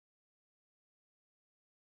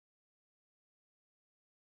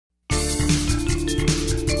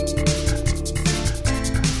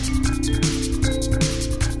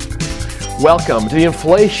Welcome to the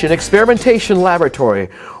Inflation Experimentation Laboratory,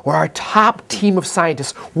 where our top team of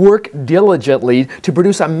scientists work diligently to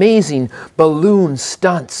produce amazing balloon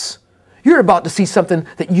stunts. You're about to see something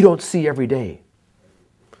that you don't see every day.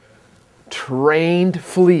 Trained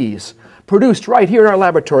fleas, produced right here in our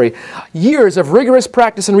laboratory. Years of rigorous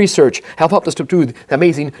practice and research have helped us to do the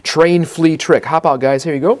amazing trained flea trick. Hop out, guys.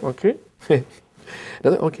 Here you go. Okay. Okay.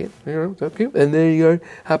 Okay. And there you go.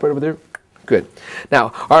 Hop right over there. Good.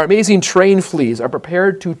 Now, our amazing trained fleas are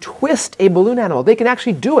prepared to twist a balloon animal. They can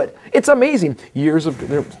actually do it. It's amazing. Years of...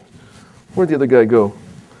 Where'd the other guy go?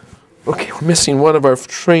 Okay, we're missing one of our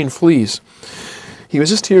trained fleas. He was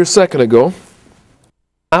just here a second ago.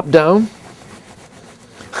 Hop down.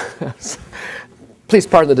 Please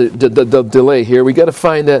pardon the delay here. We got to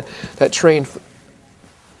find that trained...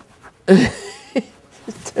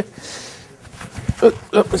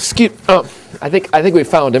 I think we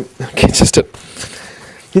found him. Okay,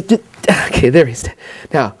 okay, there he is.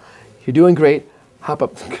 Now, you're doing great. Hop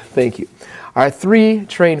up. Thank you. Our 3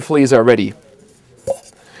 trained fleas are ready.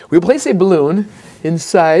 We'll place a balloon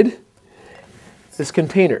inside this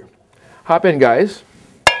container. Hop in, guys.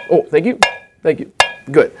 Oh, thank you. Thank you.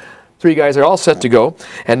 Good. 3 guys are all set to go.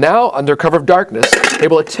 And now, under cover of darkness, they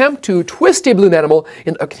will attempt to twist a balloon animal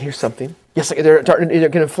in... Okay, here's something. Yes, they're going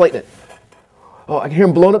to inflate it. Oh, I can hear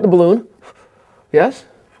them blowing up the balloon. Yes?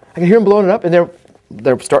 I can hear them blowing it up, and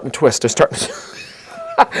they're starting to twist.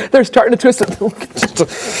 They're starting to twist it.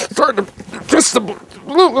 Starting to twist the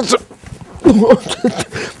balloon.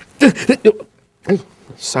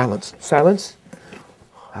 Silence. Silence.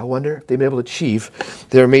 I wonder if they've been able to achieve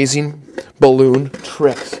their amazing balloon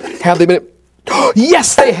tricks. Have they been...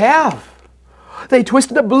 Yes, they have! They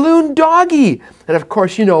twisted a balloon doggy. And of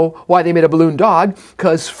course, you know why they made a balloon dog.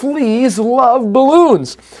 Because fleas love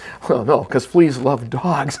balloons. Well, no, because fleas love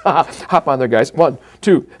dogs. Hop on there, guys. 1,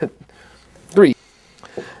 2, 3.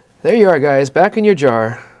 There you are, guys. Back in your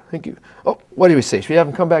jar. Thank you. Oh, what do we say? Should we have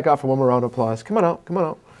them come back out for one more round of applause? Come on out. Come on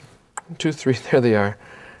out. 1, 2, 3. There they are.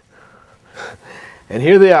 And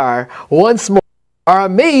here they are. Once more. Our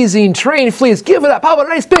amazing trained fleas. Give it up. How about a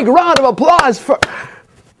nice big round of applause for...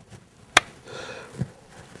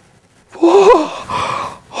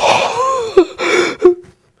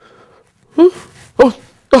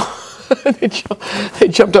 They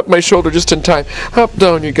jumped up my shoulder just in time. Hop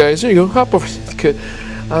down, you guys. There you go. Hop over. That's good.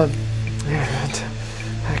 Back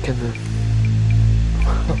in the...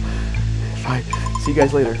 Fine. See you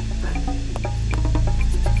guys later.